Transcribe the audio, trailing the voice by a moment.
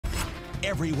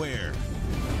everywhere.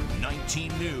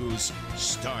 19 News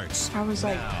starts I was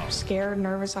now. scared,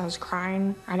 nervous. I was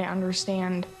crying. I didn't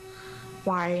understand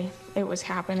why it was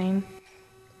happening.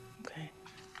 Okay.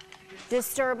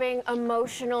 Disturbing,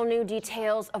 emotional new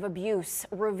details of abuse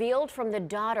revealed from the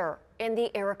daughter in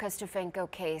the Erica Stefanko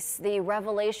case. The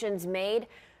revelations made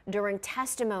during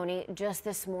testimony just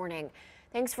this morning.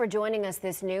 Thanks for joining us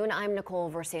this noon. I'm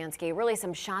Nicole Versansky. Really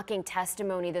some shocking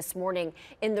testimony this morning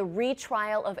in the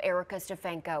retrial of Erica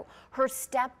Stefanko. Her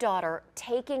stepdaughter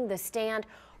taking the stand,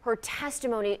 her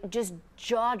testimony just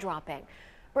jaw-dropping.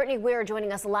 Brittany Weir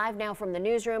joining us live now from the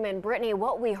newsroom. And Brittany,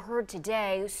 what we heard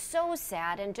today, so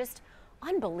sad and just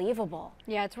unbelievable.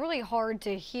 Yeah, it's really hard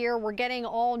to hear. We're getting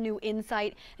all new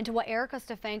insight into what Erica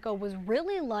Stefanko was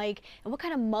really like and what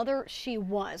kind of mother she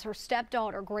was. Her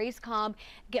stepdaughter, Grace Cobb,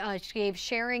 gave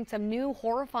sharing some new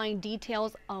horrifying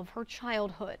details of her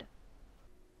childhood.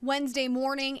 Wednesday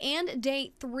morning and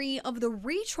day 3 of the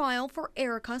retrial for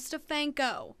Erica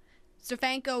Stefanko.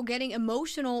 Stefanko getting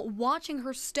emotional watching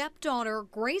her stepdaughter,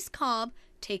 Grace Cobb,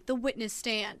 take the witness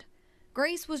stand.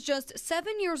 Grace was just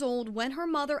 7 years old when her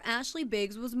mother, Ashley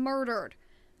Biggs, was murdered.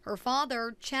 Her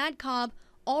father, Chad Cobb,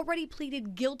 already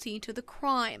pleaded guilty to the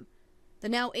crime. The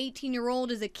now 18-year-old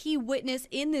is a key witness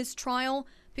in this trial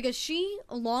because she,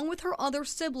 along with her other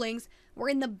siblings, were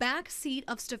in the back seat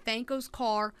of Stefanko's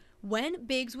car when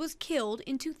Biggs was killed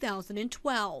in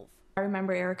 2012. I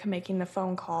remember Erica making the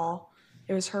phone call.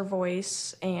 It was her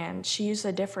voice, and she used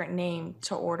a different name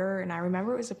to order, and I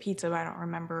remember it was a pizza, but I don't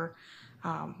remember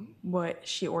what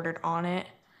she ordered on it.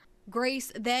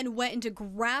 Grace then went into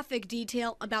graphic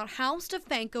detail about how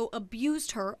Stefanko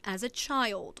abused her as a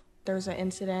child. There was an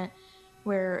incident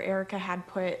where Erica had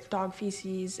put dog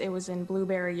feces, it was in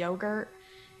blueberry yogurt,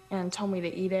 and told me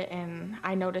to eat it, and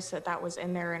I noticed that that was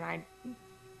in there, and I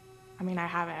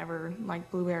haven't ever liked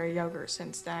blueberry yogurt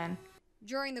since then.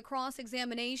 During the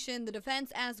cross-examination, the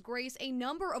defense asked Grace a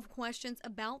number of questions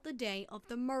about the day of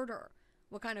the murder.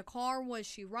 What kind of car was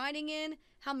she riding in?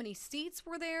 How many seats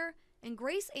were there? And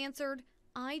Grace answered,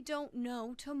 "I don't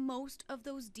know," to most of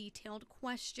those detailed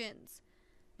questions.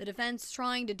 The defense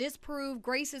trying to disprove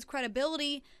Grace's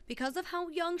credibility because of how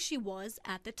young she was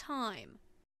at the time.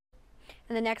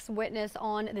 And the next witness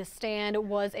on the stand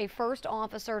was a first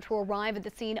officer to arrive at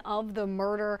the scene of the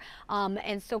murder.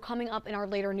 And so coming up in our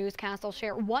later newscast, I'll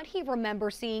share what he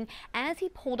remembers seeing as he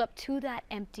pulled up to that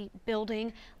empty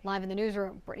building. Live in the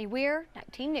newsroom, Brittany Weir,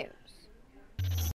 19 News.